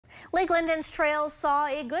Lake Linden's trails saw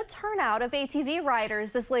a good turnout of ATV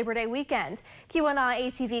riders this Labor Day weekend. Keweenaw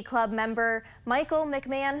ATV Club member Michael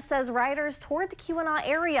McMahon says riders toured the Keweenaw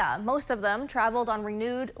area. Most of them traveled on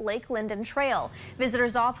renewed Lake Linden Trail.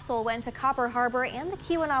 Visitors also went to Copper Harbor and the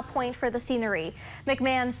Keweenaw Point for the scenery.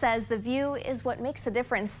 McMahon says the view is what makes a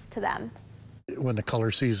difference to them. When the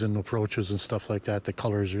color season approaches and stuff like that, the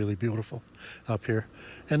color is really beautiful up here.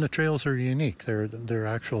 And the trails are unique. They're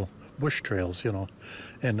actual bush trails, you know,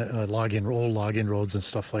 and old logging roads and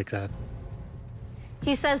stuff like that.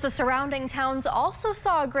 He says the surrounding towns also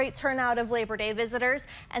saw a great turnout of Labor Day visitors,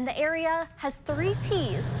 and the area has 3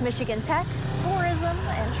 T's: Michigan Tech, tourism,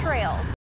 and trails.